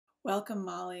Welcome,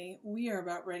 Molly. We are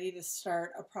about ready to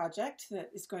start a project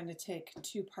that is going to take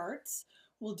two parts.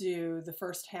 We'll do the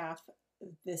first half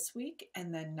this week,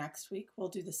 and then next week we'll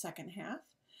do the second half.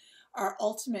 Our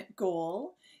ultimate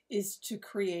goal is to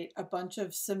create a bunch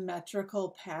of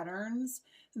symmetrical patterns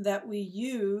that we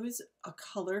use a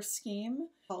color scheme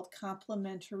called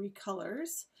complementary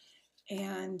colors,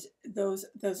 and those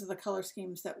are the color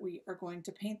schemes that we are going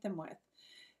to paint them with.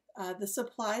 The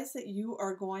supplies that you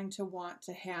are going to want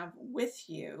to have with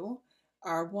you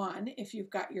are, one, if you've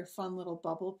got your fun little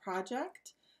bubble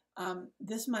project,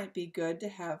 this might be good to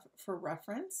have for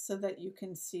reference so that you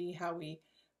can see how we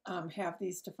have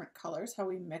these different colors, how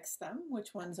we mix them,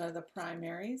 which ones are the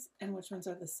primaries and which ones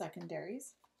are the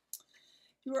secondaries.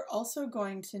 You are also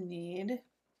going to need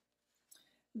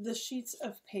the sheets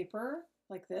of paper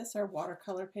like this, our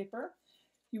watercolor paper.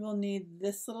 You will need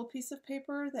this little piece of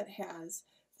paper that has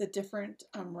the different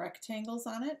rectangles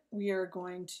on it. We are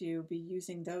going to be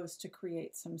using those to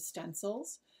create some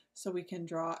stencils so we can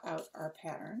draw out our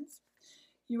patterns.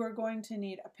 You are going to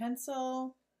need a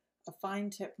pencil, a fine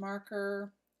tip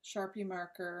marker, Sharpie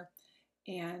marker,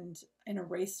 and an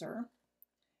eraser,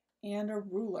 and a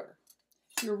ruler.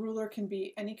 Your ruler can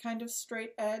be any kind of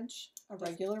straight edge, a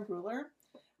regular ruler.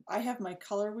 I have my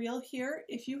color wheel here.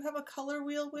 If you have a color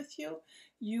wheel with you,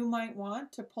 you might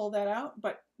want to pull that out,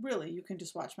 but really you can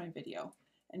just watch my video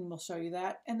and we'll show you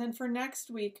that. And then for next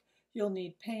week, you'll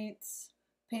need paints,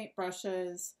 paint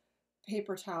brushes,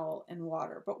 paper towel, and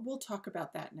water, but we'll talk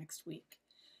about that next week.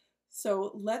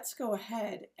 So let's go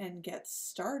ahead and get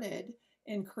started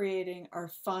in creating our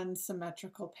fun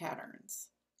symmetrical patterns.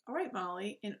 All right,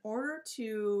 Molly, in order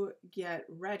to get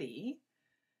ready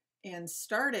and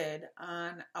started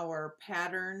on our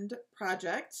patterned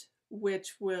project,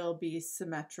 which will be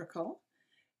symmetrical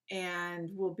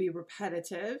and will be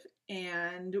repetitive,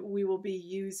 and we will be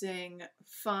using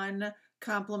fun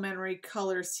complementary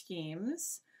color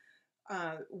schemes.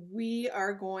 We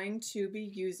are going to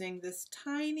be using this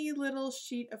tiny little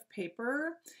sheet of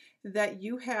paper that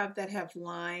you have that have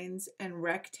lines and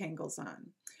rectangles on.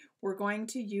 We're going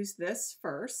to use this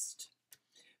first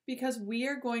because we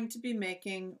are going to be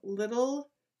making little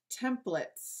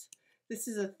templates. This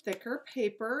is a thicker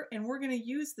paper and we're going to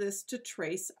use this to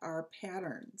trace our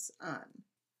patterns on.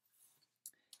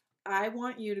 I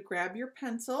want you to grab your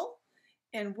pencil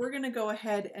and we're going to go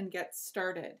ahead and get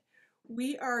started.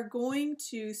 We are going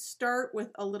to start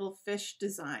with a little fish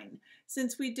design.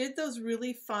 Since we did those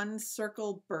really fun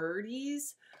circle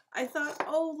birdies, I thought,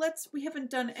 oh, we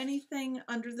haven't done anything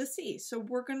under the sea, so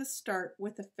we're going to start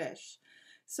with a fish.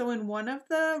 So in one of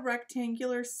the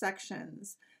rectangular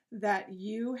sections that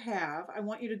you have, I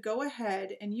want you to go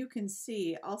ahead and you can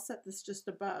see, I'll set this just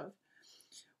above,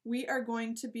 we are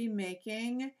going to be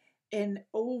making an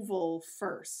oval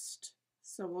first.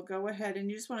 So we'll go ahead and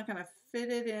you just want to kind of fit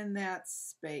it in that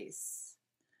space.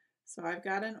 So I've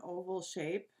got an oval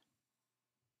shape.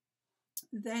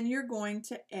 Then you're going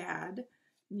to add,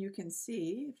 and you can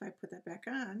see if I put that back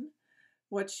on,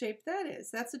 what shape that is.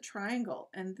 That's a triangle,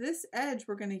 and this edge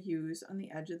we're going to use on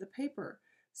the edge of the paper.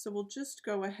 So we'll just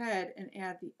go ahead and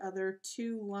add the other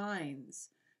two lines.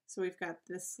 So we've got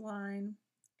this line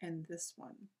and this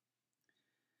one.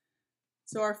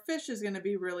 So our fish is going to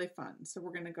be really fun. So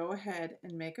we're going to go ahead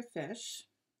and make a fish.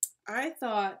 I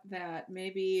thought that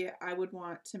maybe I would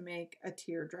want to make a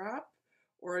teardrop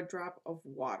or a drop of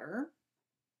water.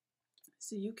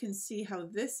 So you can see how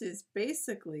this is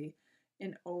basically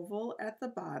an oval at the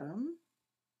bottom,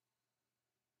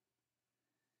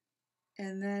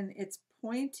 and then it's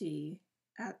pointy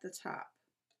at the top.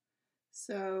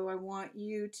 So I want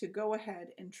you to go ahead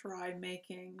and try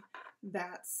making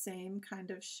that same kind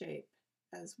of shape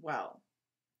as well.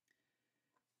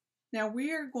 Now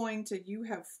we are going to, you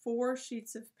have 4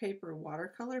 sheets of paper,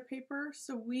 watercolor paper,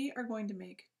 so we are going to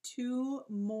make 2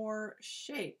 more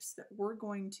shapes that we're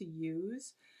going to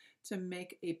use to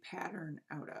make a pattern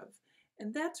out of.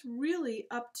 And that's really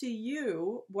up to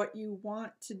you what you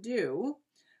want to do.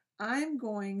 I'm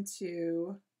going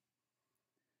to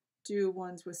do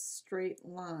ones with straight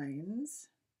lines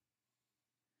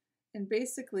and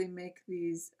basically make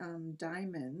these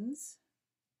diamonds,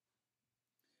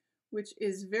 which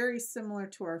is very similar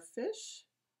to our fish,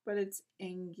 but it's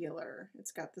angular.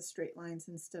 It's got the straight lines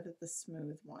instead of the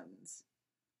smooth ones.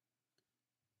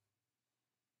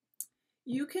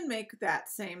 You can make that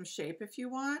same shape if you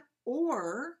want,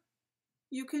 or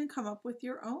you can come up with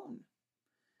your own.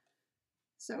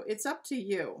 So it's up to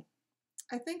you.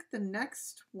 I think the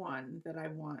next one that I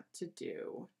want to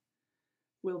do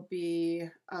will be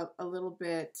a little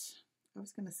bit, I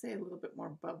was going to say a little bit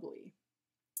more bubbly.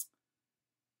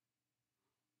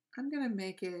 I'm going to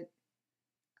make it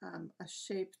a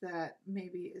shape that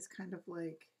maybe is kind of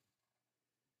like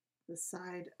the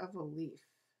side of a leaf.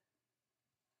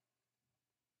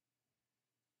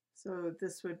 So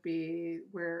this would be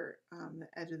where the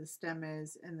edge of the stem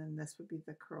is, and then this would be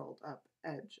the curled up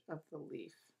edge of the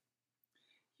leaf.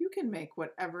 You can make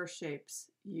whatever shapes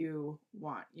you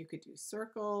want. You could do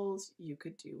circles, you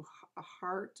could do a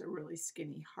heart, a really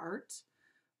skinny heart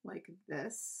like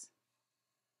this.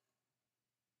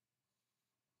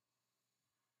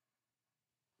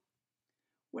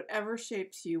 Whatever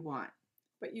shapes you want,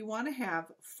 but you want to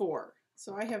have 4.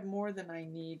 So I have more than I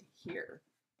need here.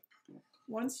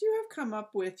 Once you have come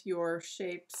up with your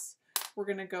shapes, we're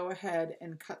going to go ahead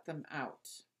and cut them out.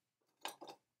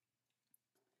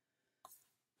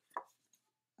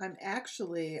 I'm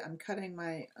cutting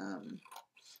my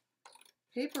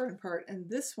paper in part, and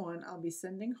this one I'll be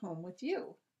sending home with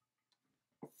you.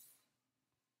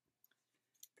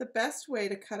 The best way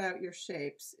to cut out your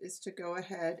shapes is to go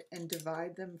ahead and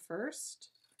divide them first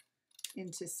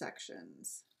into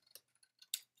sections.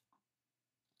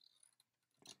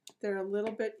 They're a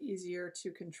little bit easier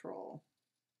to control.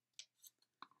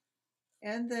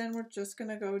 And then we're just going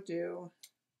to go do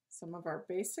some of our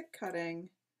basic cutting,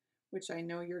 which I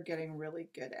know you're getting really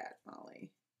good at, Molly.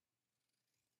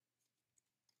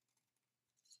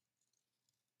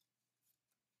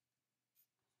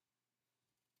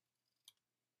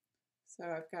 So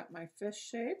I've got my fish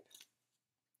shape.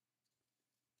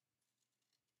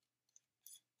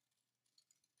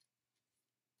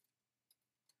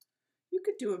 You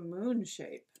could do a moon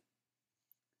shape.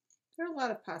 There are a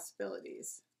lot of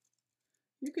possibilities.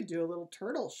 You could do a little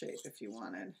turtle shape if you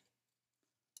wanted.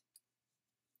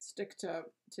 Stick to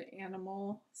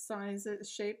animal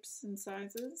sizes, shapes and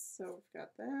sizes. So we've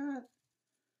got that.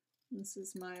 This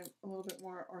is a little bit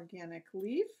more organic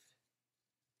leaf.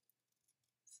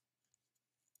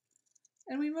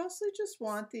 And we mostly just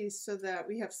want these so that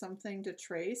we have something to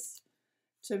trace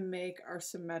to make our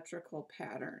symmetrical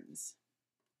patterns.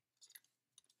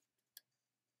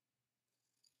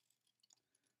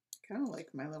 Kind of like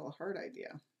my little heart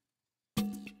idea.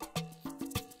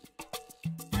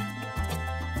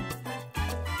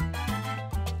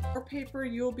 For paper,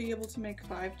 you'll be able to make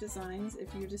 5 designs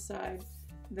if you decide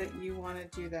that you want to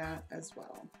do that as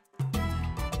well.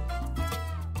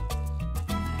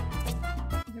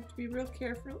 You have to be real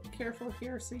careful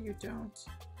here so you don't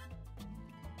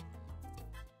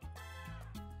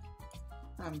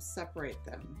separate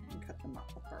them and cut them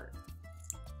up apart.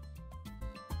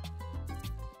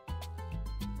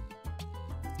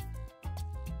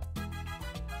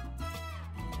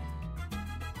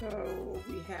 So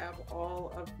we have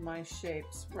all of my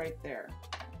shapes right there.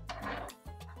 I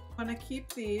want to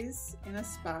keep these in a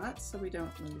spot so we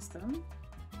don't lose them.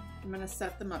 I'm going to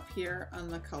set them up here on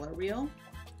the color wheel.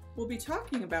 We'll be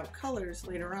talking about colors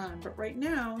later on, but right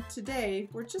now, today,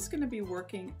 we're just going to be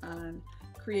working on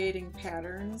creating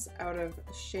patterns out of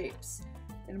shapes.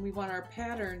 And we want our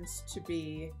patterns to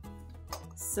be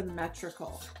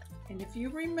symmetrical. And if you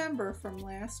remember from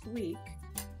last week,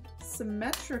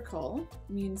 symmetrical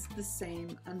means the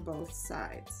same on both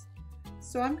sides.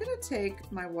 So I'm going to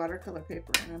take my watercolor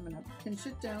paper and I'm going to pinch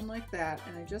it down like that,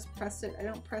 and I just press it. I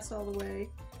don't press all the way.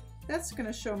 That's going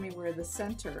to show me where the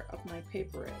center of my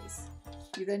paper is.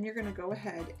 Then you're going to go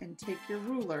ahead and take your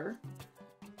ruler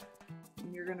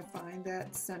and you're going to find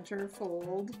that center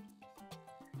fold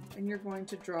and you're going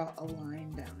to draw a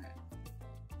line down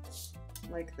it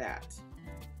like that.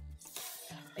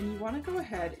 And you want to go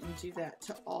ahead and do that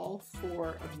to all 4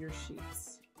 of your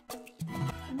sheets.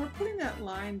 And we're putting that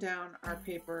line down our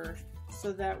paper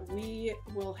so that we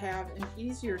will have an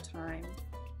easier time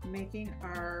making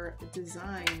our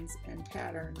designs and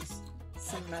patterns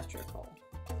symmetrical.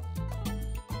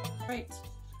 Right,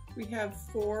 we have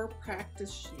 4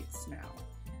 practice sheets now.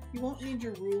 You won't need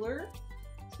your ruler,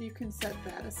 so you can set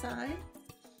that aside.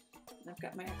 And I've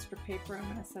got my extra paper, I'm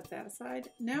going to set that aside.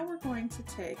 Now we're going to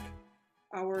take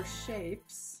our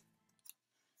shapes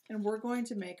and we're going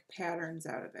to make patterns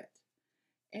out of it.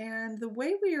 And the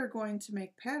way we are going to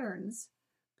make patterns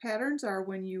are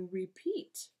when you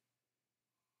repeat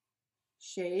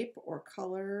shape or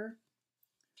color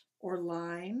or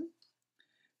line.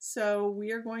 So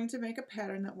we are going to make a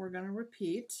pattern that we're going to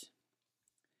repeat.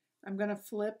 I'm going to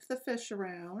flip the fish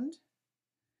around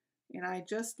and I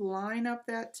just line up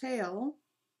that tail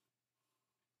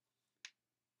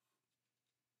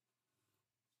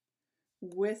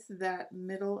with that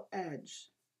middle edge.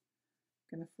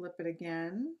 I'm going to flip it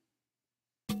again.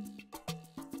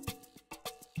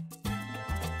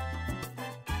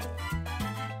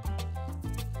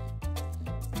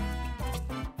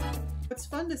 what's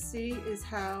fun to see is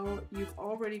how you've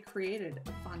already created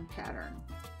a fun pattern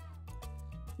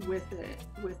with it,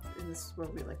 and this is where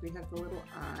we have the little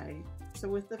eye. So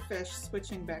with the fish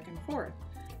switching back and forth.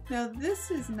 Now this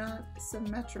is not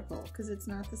symmetrical because it's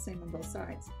not the same on both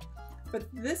sides, but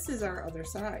this is our other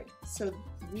side. So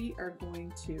we are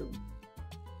going to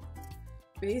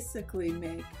basically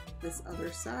make this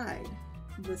other side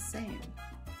the same.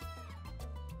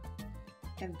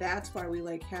 And that's why we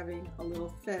like having a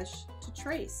little fish to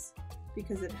trace,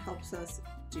 because it helps us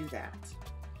do that.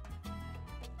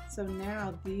 So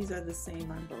now these are the same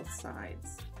on both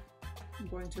sides. I'm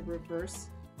going to reverse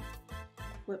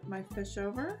flip my fish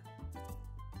over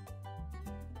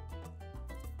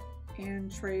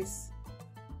and trace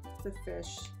the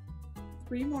fish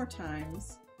 3 more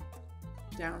times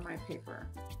down my paper.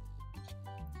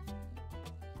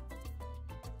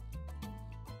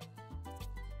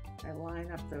 I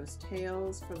line up those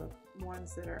tails for the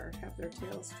ones that have their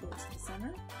tails towards the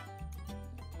center.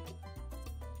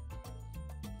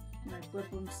 And I flip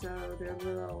them so their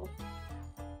little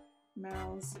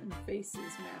mouths and faces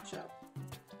match up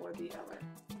toward the other.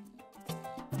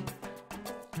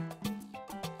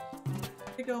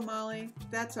 There you go, Molly.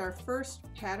 That's our first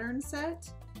pattern set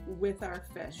with our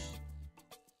fish.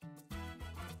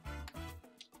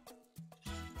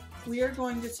 We are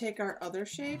going to take our other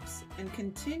shapes and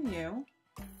continue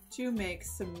to make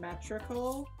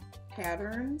symmetrical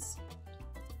patterns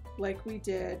like we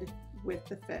did with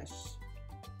the fish.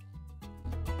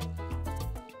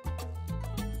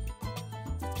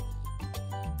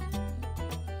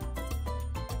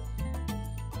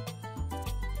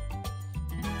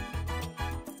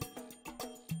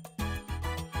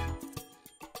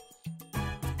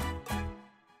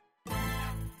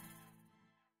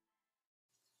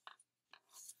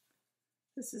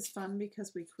 This is fun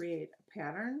because we create a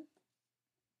pattern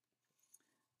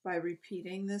by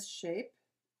repeating this shape.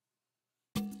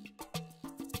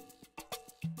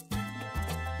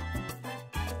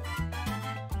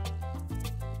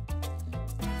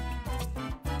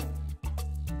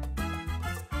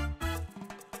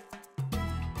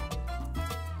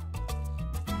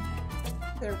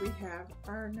 There we have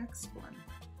our next one.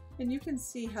 And you can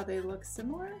see how they look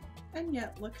similar and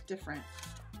yet look different.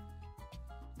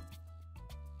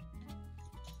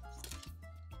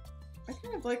 I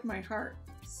kind of like my heart,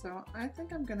 so I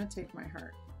think I'm going to take my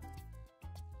heart.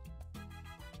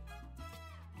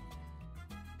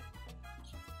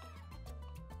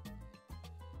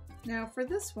 Now for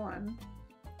this one,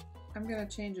 I'm going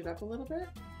to change it up a little bit.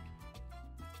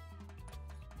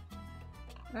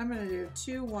 I'm going to do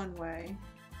 2 one way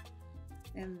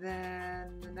and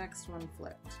then the next one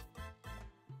flipped.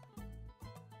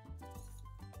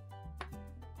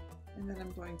 And then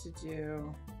I'm going to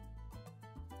do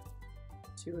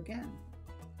 2 again.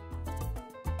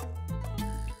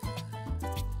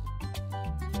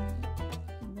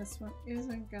 And this one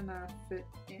isn't gonna fit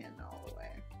in all the way,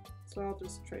 so I'll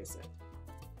just trace it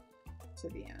to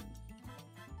the end.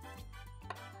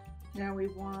 Now we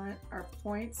want our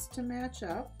points to match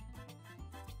up.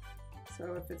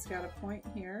 So if it's got a point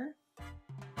here,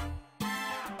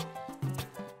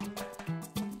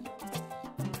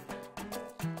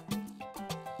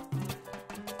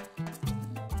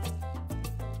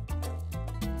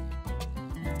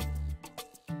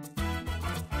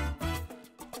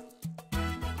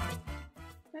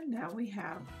 now we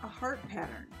have a heart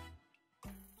pattern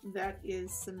that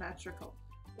is symmetrical.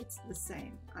 It's the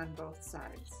same on both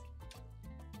sides.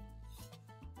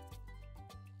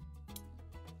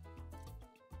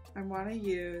 I want to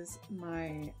use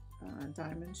my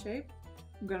diamond shape.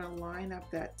 I'm going to line up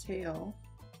that tail,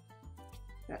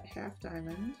 that half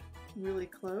diamond, really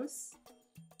close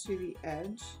to the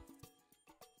edge.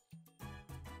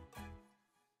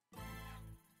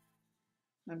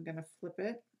 I'm going to flip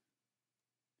it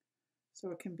so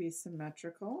it can be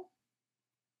symmetrical.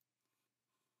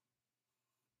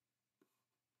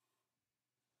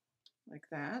 Like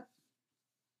that.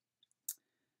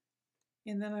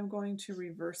 And then I'm going to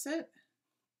reverse it.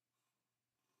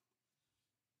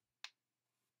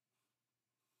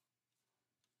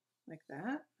 Like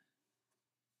that.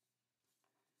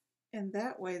 And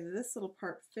that way this little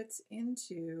part fits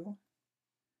into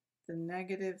the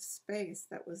negative space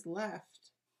that was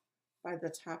left by the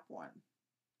top one.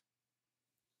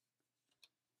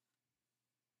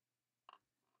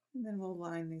 And then we'll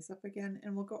line these up again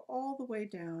and we'll go all the way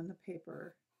down the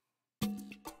paper.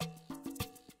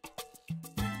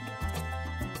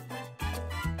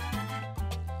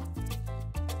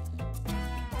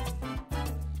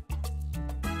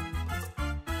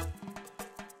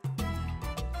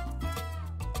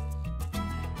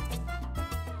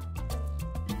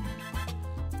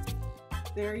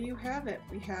 there you have it.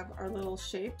 We have our little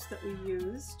shapes that we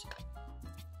used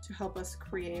to help us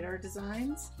create our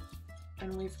designs.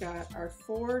 And we've got our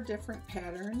 4 different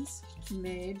patterns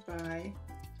made by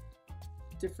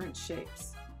different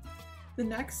shapes. The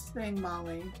next thing,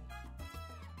 Molly,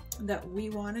 that we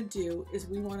want to do is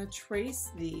we want to trace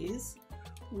these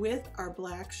with our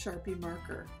black Sharpie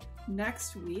marker.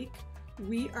 Next week,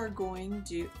 we are going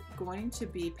to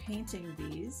be painting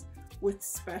these with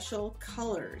special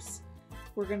colors.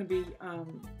 We're going to be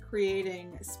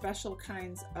creating special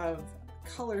kinds of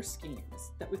color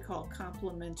schemes that we call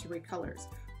complementary colors.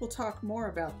 We'll talk more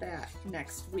about that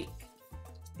next week.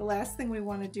 The last thing we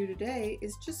want to do today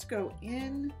is just go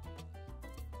in,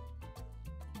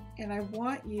 and I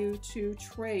want you to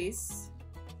trace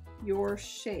your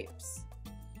shapes.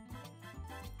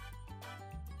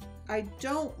 I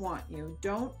don't want you,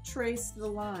 don't trace the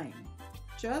line,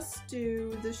 just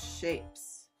do the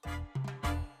shapes.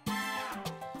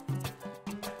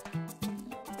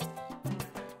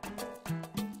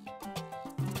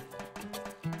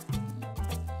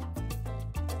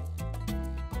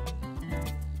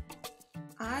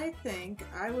 I think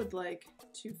I would like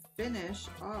to finish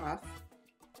off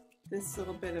this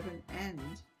little bit of an end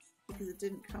because it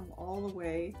didn't come all the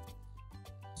way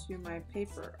to my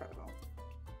paper. Oh,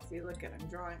 see, look at, I'm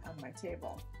drawing on my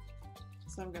table.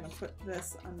 So I'm going to put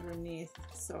this underneath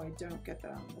so I don't get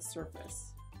that on the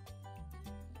surface.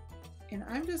 And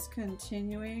I'm just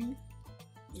continuing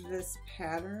this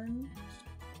pattern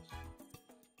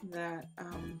that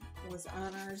was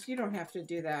on ours. You don't have to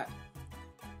do that,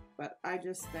 but I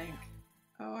just think,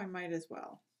 oh, I might as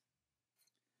well.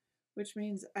 Which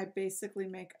means I basically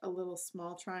make a little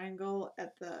small triangle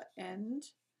at the end,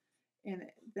 and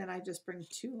then I just bring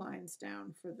 2 lines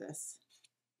down for this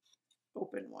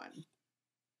open one.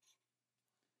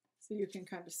 So you can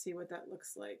kind of see what that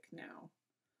looks like now,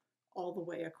 all the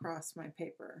way across my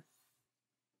paper.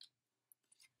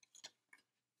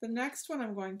 The next one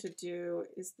I'm going to do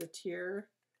is the tear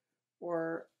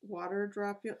or water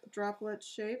droplet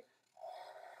shape.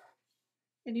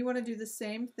 And you want to do the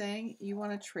same thing. You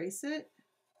want to trace it,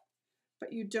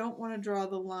 but you don't want to draw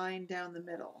the line down the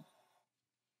middle.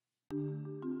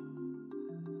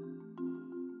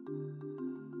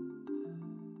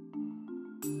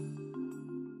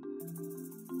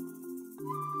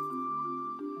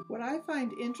 What I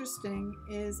find interesting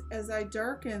is as I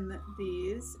darken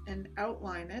these and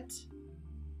outline it,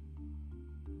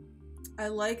 I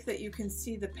like that you can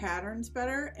see the patterns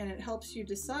better, and it helps you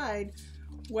decide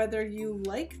whether you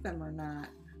like them or not.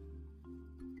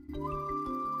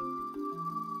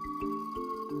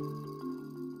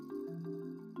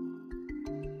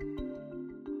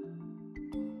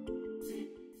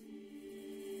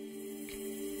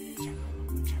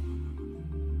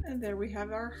 And there we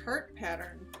have our heart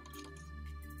pattern.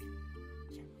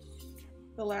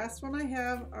 The last one I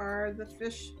have are the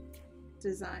fish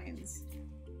designs.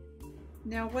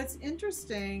 Now what's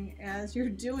interesting as you're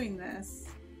doing this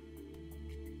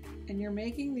and you're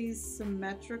making these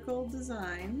symmetrical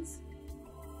designs,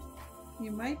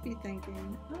 you might be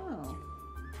thinking, oh,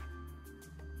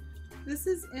 this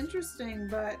is interesting,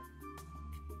 but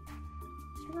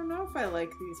I don't know if I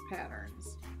like these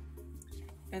patterns.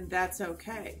 And that's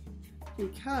okay,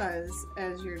 because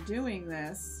as you're doing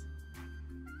this,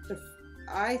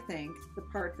 I think the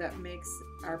part that makes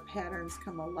our patterns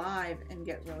come alive and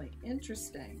get really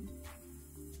interesting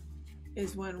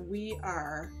is when we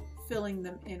are filling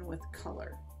them in with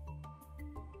color.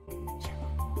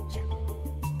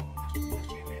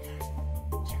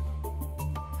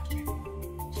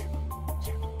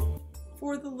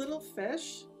 For the little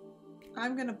fish,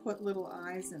 I'm going to put little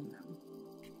eyes in them.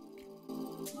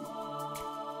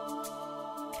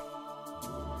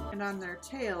 And on their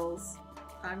tails,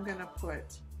 I'm going to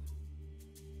put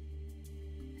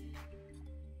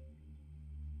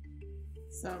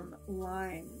some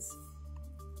lines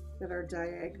that are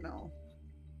diagonal.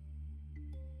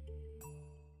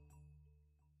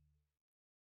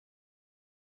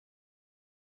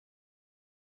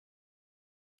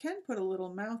 You can put a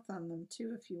little mouth on them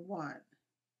too if you want.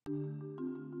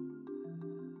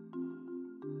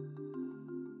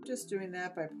 Just doing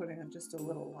that by putting just a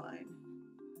little line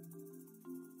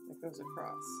that goes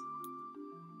across.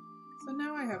 So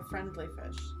now I have friendly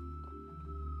fish.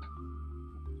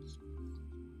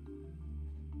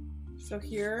 So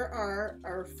here are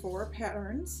our 4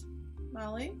 patterns,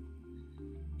 Molly,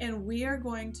 and we are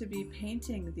going to be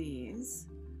painting these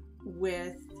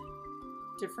with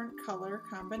different color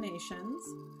combinations,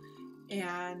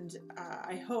 and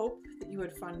I hope that you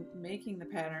had fun making the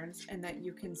patterns and that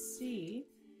you can see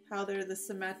how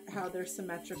they're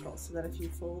symmetrical, so that if you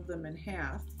fold them in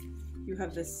half, you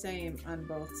have the same on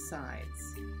both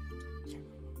sides.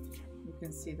 You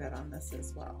can see that on this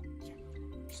as well.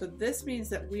 So this means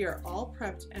that we are all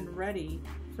prepped and ready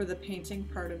for the painting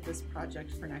part of this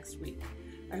project for next week.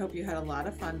 I hope you had a lot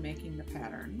of fun making the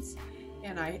patterns,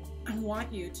 and I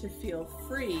want you to feel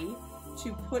free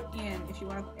to put in, if you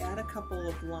want to add a couple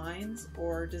of lines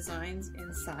or designs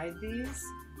inside these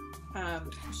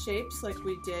shapes like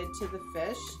we did to the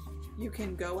fish, you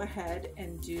can go ahead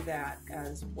and do that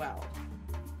as well.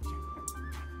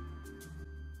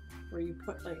 Where you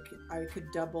put, like, I could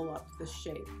double up the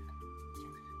shape.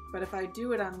 But if I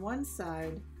do it on one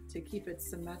side to keep it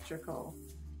symmetrical,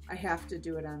 I have to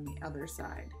do it on the other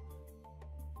side.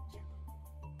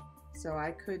 So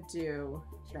I could do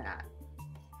that.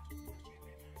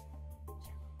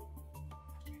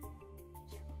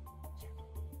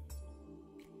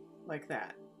 Like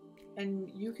that. And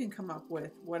you can come up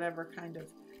with whatever kind of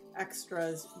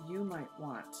extras you might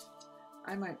want.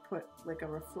 I might put like a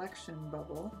reflection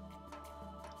bubble.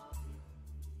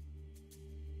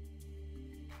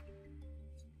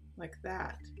 Like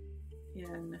that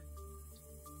in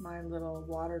my little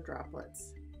water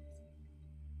droplets.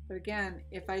 But again,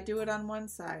 if I do it on one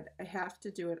side, I have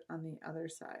to do it on the other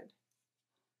side.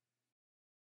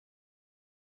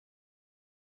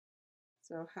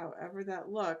 So however that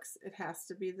looks, it has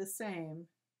to be the same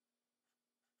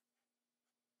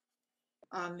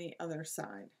on the other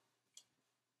side.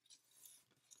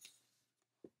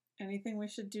 Anything we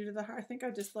should do to the heart? I think I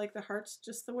just like the hearts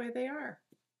just the way they are.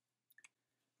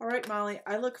 All right, Molly,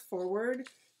 I look forward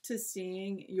to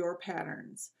seeing your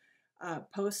patterns.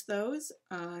 Post those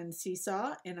on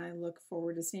Seesaw, and I look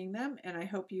forward to seeing them. And I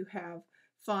hope you have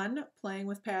fun playing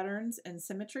with patterns and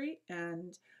symmetry,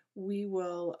 and we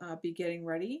will be getting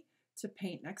ready to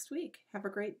paint next week. Have a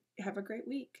great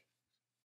week.